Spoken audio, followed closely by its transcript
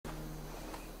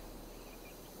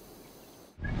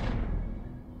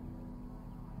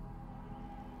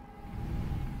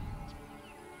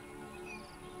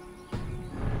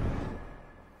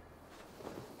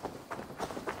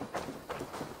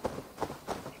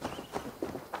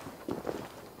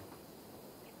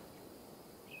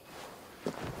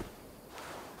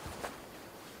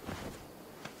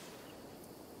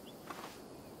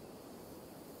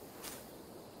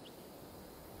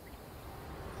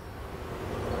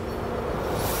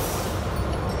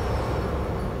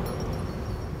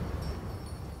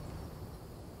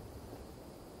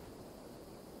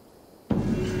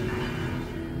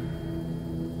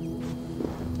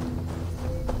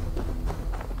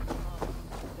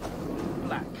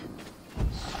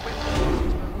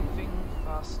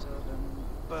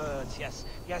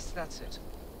Yes, that's it.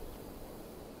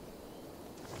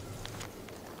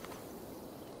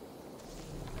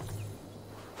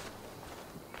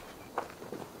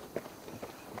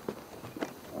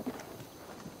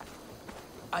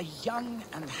 A young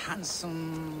and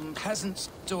handsome peasant's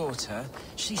daughter.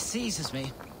 She seizes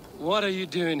me. What are you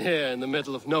doing here in the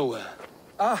middle of nowhere?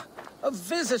 Ah, a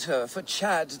visitor for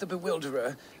Chad the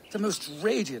Bewilderer, the most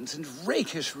radiant and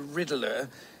rakish riddler.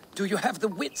 Do you have the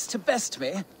wits to best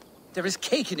me? There is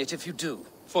cake in it if you do.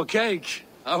 For cake,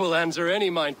 I will answer any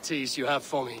mind tease you have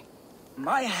for me.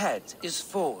 My head is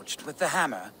forged with the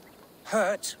hammer,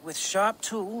 hurt with sharp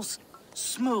tools,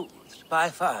 smoothed by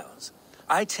files.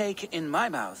 I take in my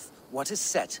mouth what is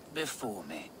set before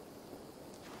me.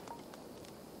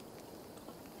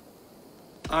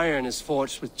 Iron is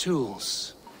forged with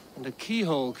tools, and a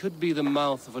keyhole could be the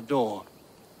mouth of a door.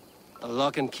 A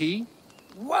lock and key?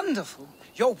 Wonderful!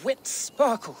 Your wit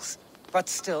sparkles. But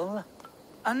still,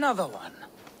 another one.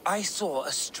 I saw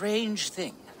a strange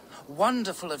thing,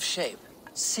 wonderful of shape,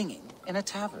 singing in a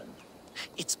tavern.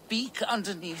 Its beak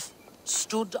underneath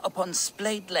stood upon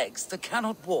splayed legs that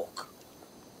cannot walk.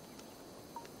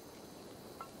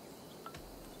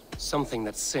 Something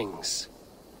that sings.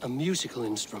 A musical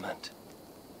instrument.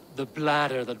 The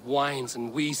bladder that whines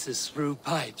and wheezes through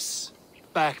pipes.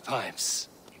 Bagpipes.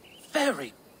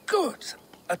 Very good.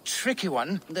 A tricky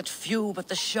one that few but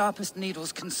the sharpest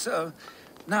needles can sew.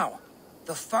 Now,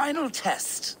 the final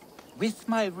test. With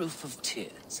my roof of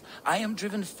tears, I am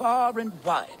driven far and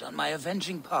wide on my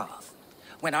avenging path.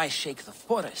 When I shake the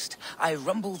forest, I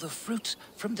rumble the fruit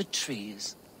from the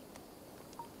trees.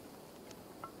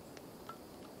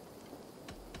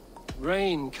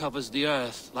 Rain covers the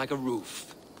earth like a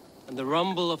roof, and the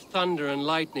rumble of thunder and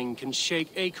lightning can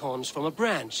shake acorns from a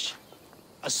branch.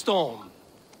 A storm.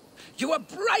 You are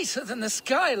brighter than the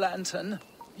sky lantern.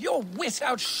 Your wit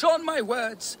outshone my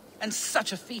words, and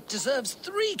such a feat deserves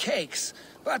 3 cakes.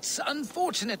 But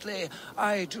unfortunately,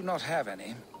 I do not have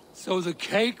any. So the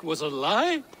cake was a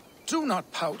lie? Do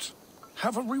not pout.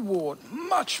 Have a reward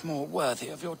much more worthy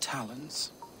of your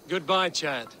talents. Goodbye,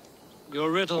 Chad. Your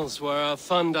riddles were a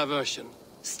fun diversion.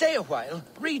 Stay a while,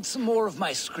 read some more of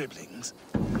my scribblings.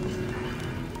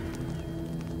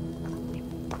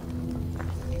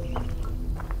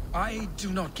 I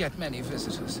do not get many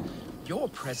visitors. Your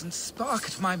presence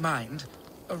sparked my mind.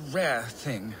 A rare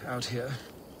thing out here.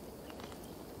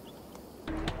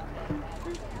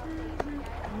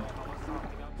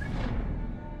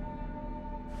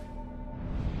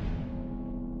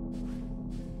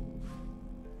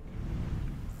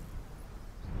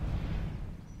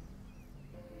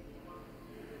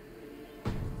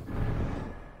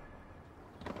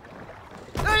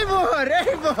 Eivor!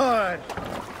 Eivor!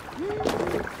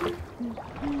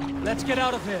 Let's get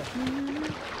out of here.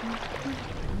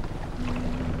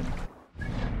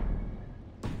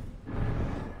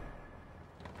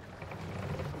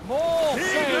 More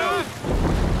sail!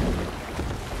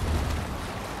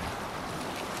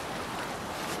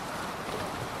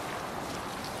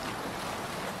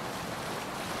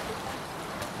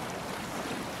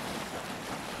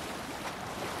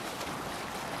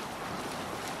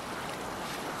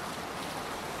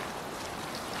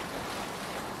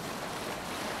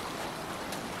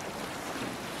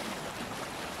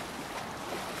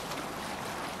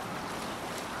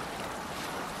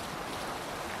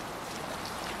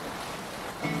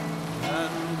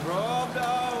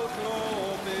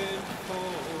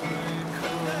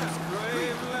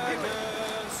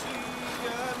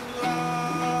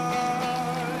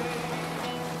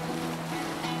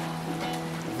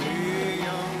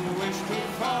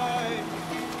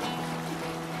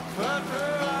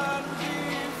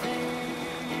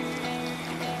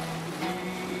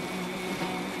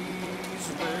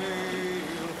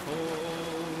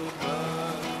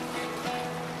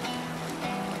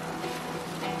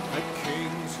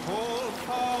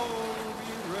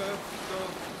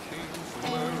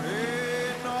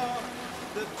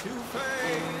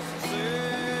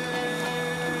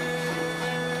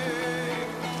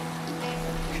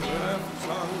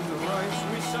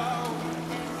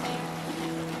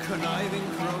 Conniving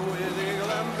crow with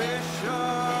eagle ambition,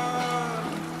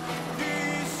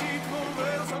 deceitful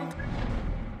veils and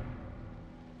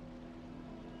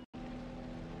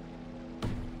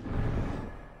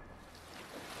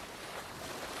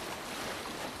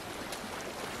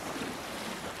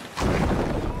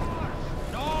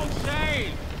No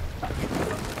sail!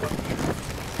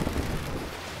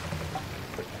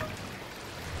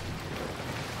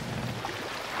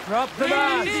 Drop the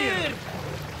mast!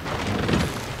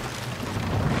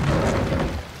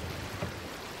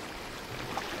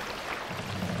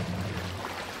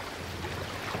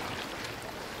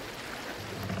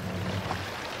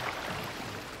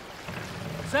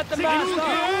 Set the mast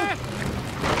up!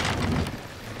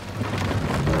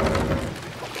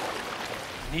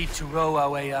 Need to row our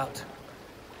way out.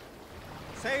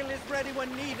 Sail is ready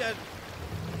when needed.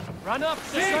 Run up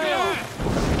the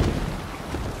sail!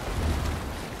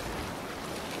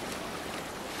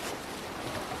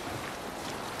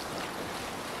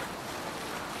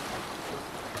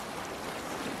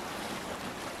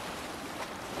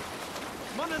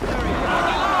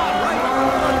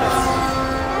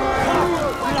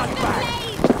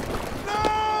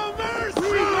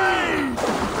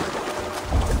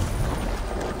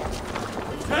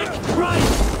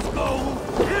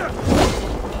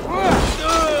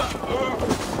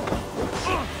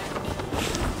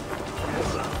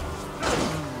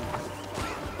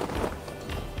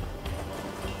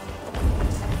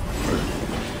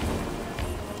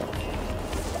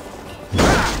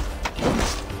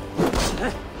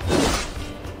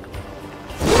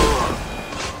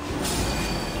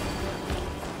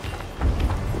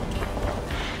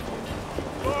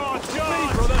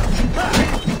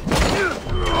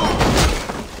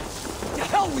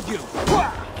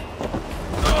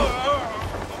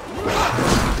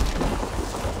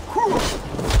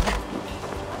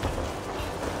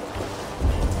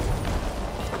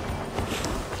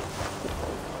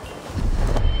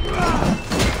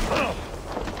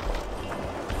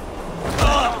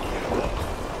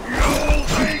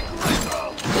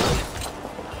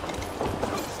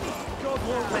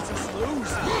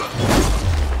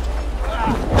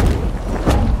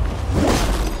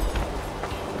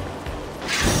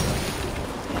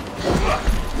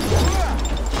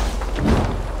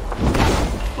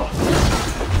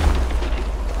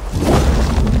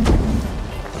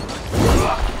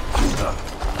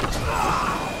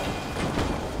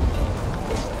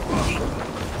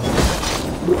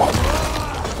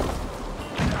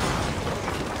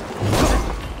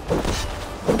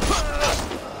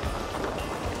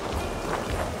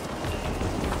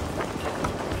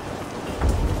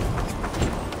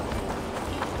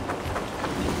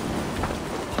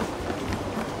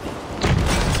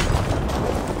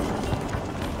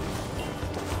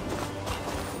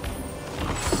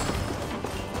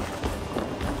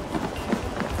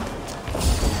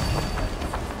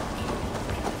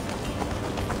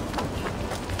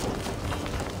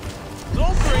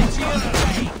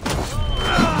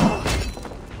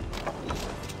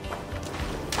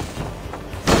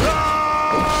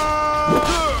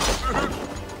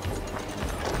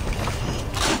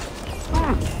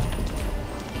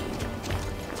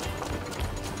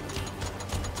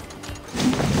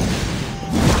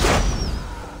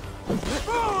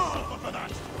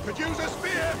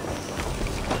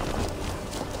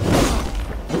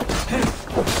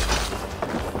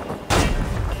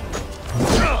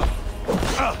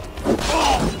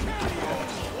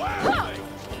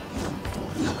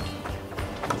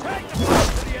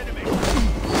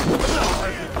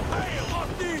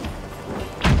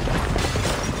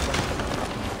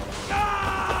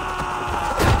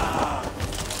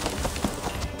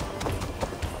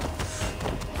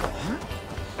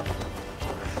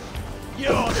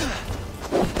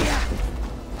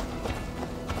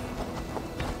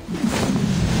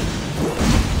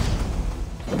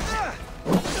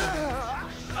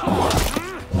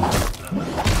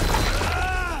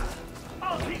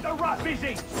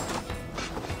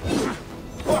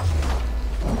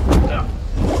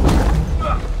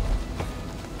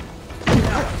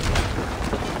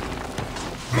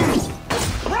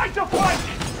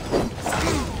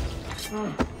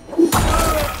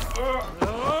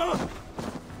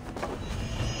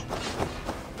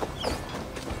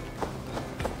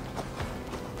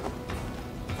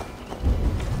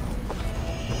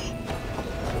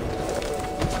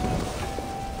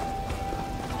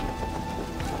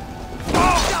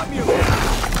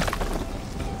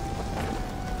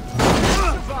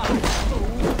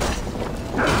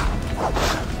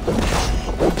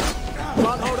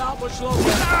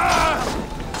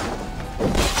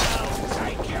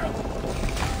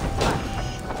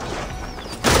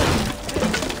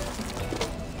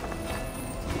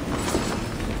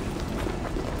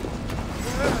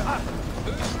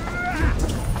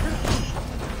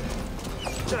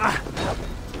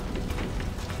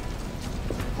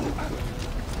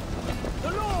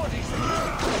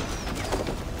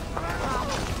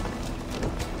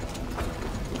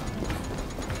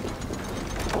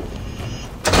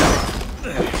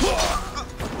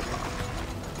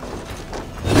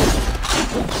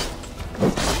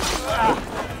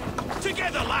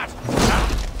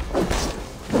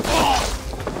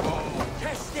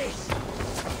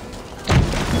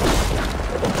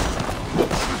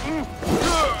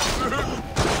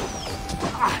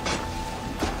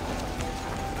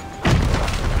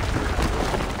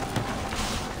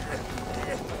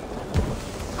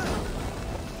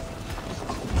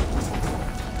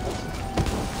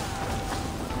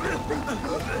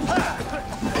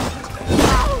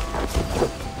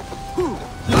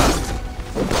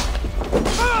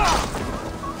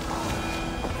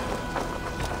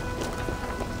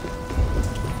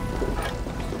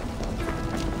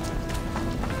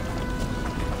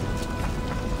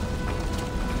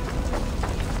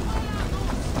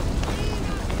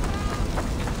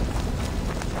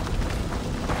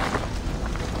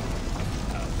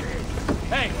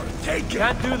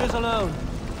 Can't do this alone.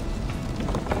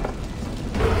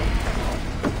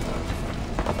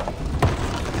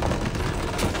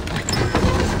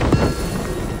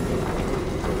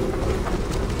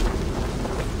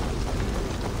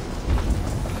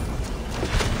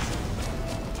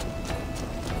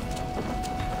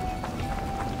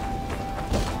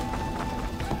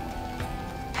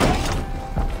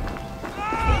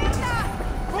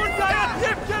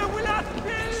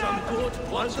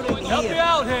 Help me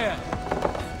out here!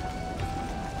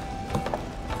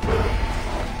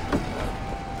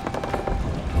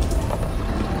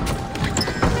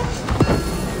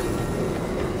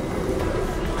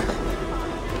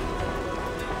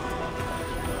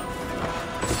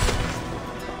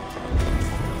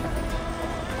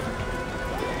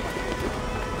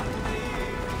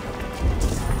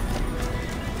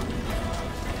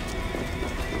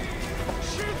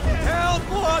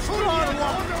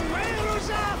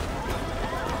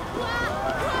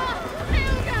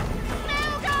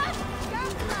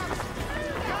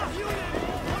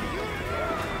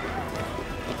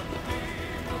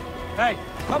 Hey,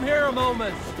 come here a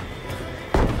moment.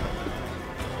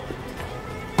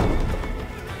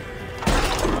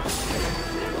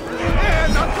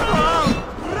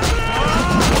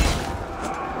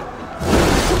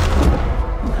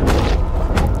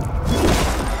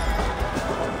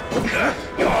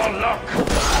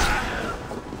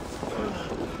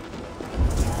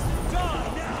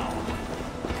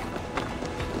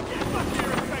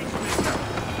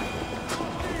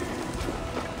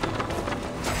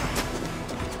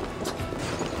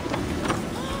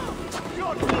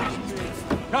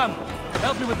 Come,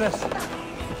 help me with this.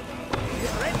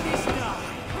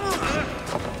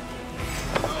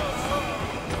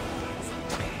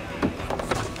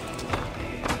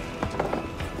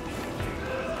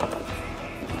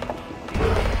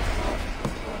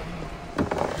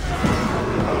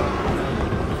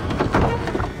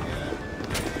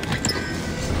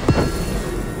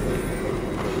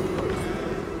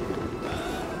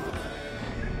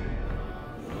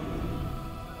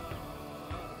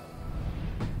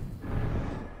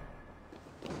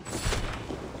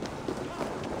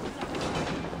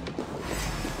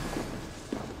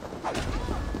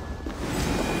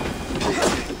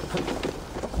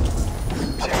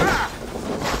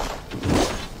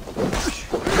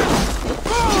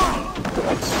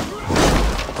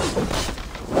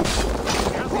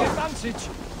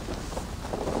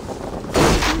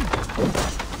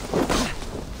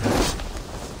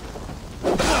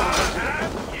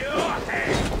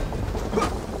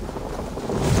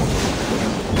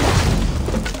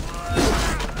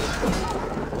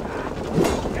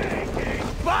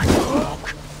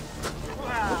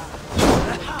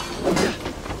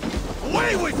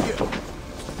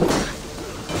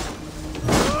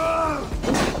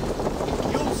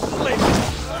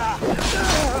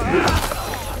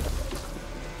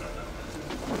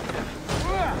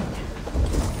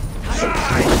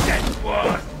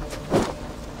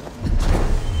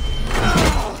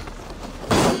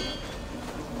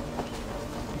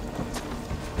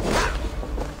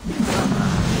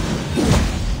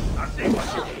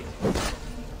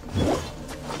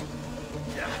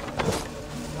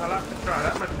 I'll have to try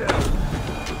that myself.